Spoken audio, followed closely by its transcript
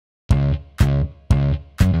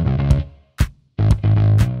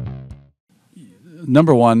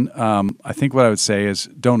number one, I think what I would say is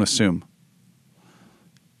don't assume.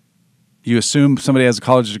 You assume somebody has a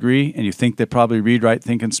college degree and you think they probably read, write,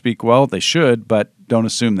 think, and speak well. They should, but don't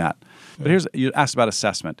assume that. Yeah. But you asked about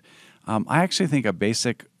assessment. I actually think a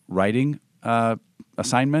basic writing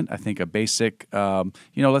assignment, I think a basic,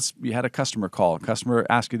 you had a customer call. A customer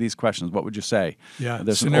asked you these questions. What would you say? Yeah,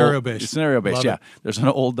 There's scenario-based. Scenario-based, Love yeah. it. There's an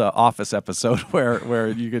old Office episode where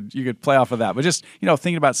you could play off of that. But just,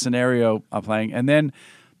 thinking about scenario playing. And then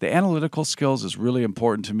the analytical skills is really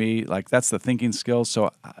important to me. Like that's the thinking skills.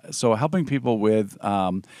 So helping people with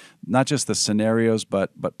not just the scenarios, but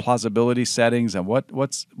plausibility settings and what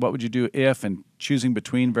would you do if, and choosing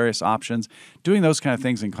between various options, doing those kind of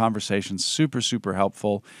things in conversations, super, super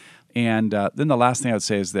helpful. And then the last thing I would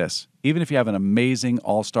say is this: even if you have an amazing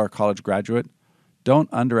all-star college graduate, don't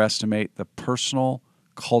underestimate the personal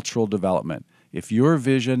cultural development. If your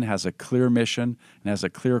vision has a clear mission and has a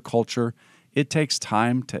clear culture, it takes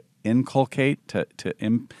time to inculcate, to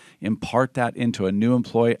impart that into a new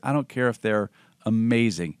employee. I don't care if they're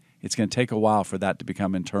amazing. It's going to take a while for that to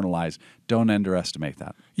become internalized. Don't underestimate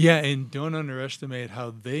that. Yeah, and don't underestimate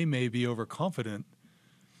how they may be overconfident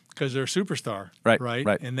because they're a superstar,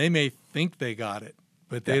 Right. And they may think they got it,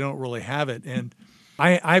 but they don't really have it. And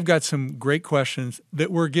I've got some great questions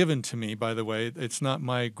that were given to me, by the way. It's not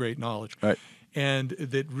my great knowledge. Right. And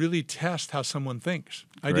that really test how someone thinks.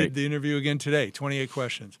 I Great. did the interview again today, 28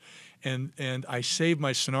 questions. And I saved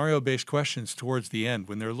my scenario-based questions towards the end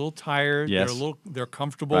when they're a little tired, Yes. they're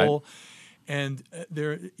comfortable, Right. and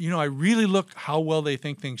I really look how well they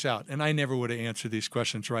think things out. And I never would have answered these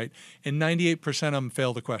questions right. And 98% of them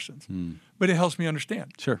fail the questions. But it helps me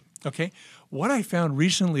understand. Sure. Okay. What I found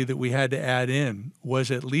recently that we had to add in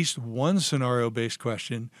was at least one scenario-based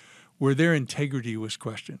question where their integrity was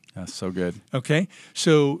questioned. That's so good. Okay,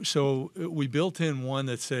 so we built in one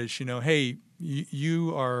that says, hey,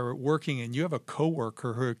 you are working and you have a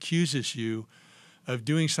coworker who accuses you of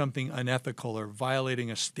doing something unethical or violating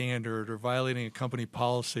a standard or violating a company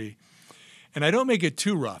policy. And I don't make it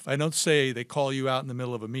too rough. I don't say they call you out in the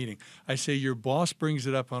middle of a meeting. I say your boss brings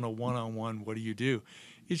it up on a one-on-one. What do?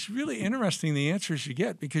 It's really interesting the answers you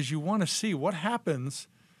get because you want to see what happens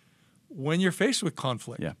when you're faced with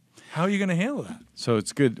conflict. Yeah. How are you going to handle that? So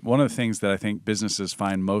it's good. One of the things that I think businesses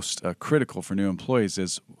find most critical for new employees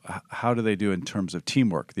is how do they do in terms of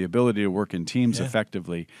teamwork, the ability to work in teams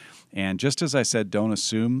effectively. And just as I said, don't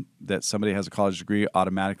assume that somebody has a college degree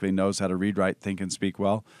automatically knows how to read, write, think, and speak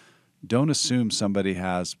well. Don't assume somebody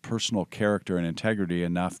has personal character and integrity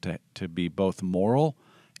enough to be both moral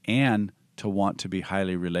and to want to be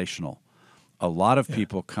highly relational. A lot of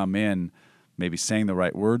people come in maybe saying the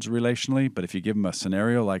right words relationally, but if you give them a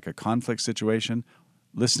scenario like a conflict situation,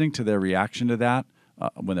 listening to their reaction to that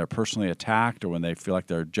when they're personally attacked or when they feel like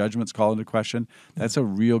their judgment's called into question, that's a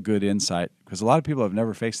real good insight because a lot of people have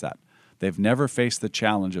never faced that. They've never faced the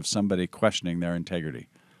challenge of somebody questioning their integrity.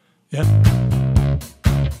 Yeah.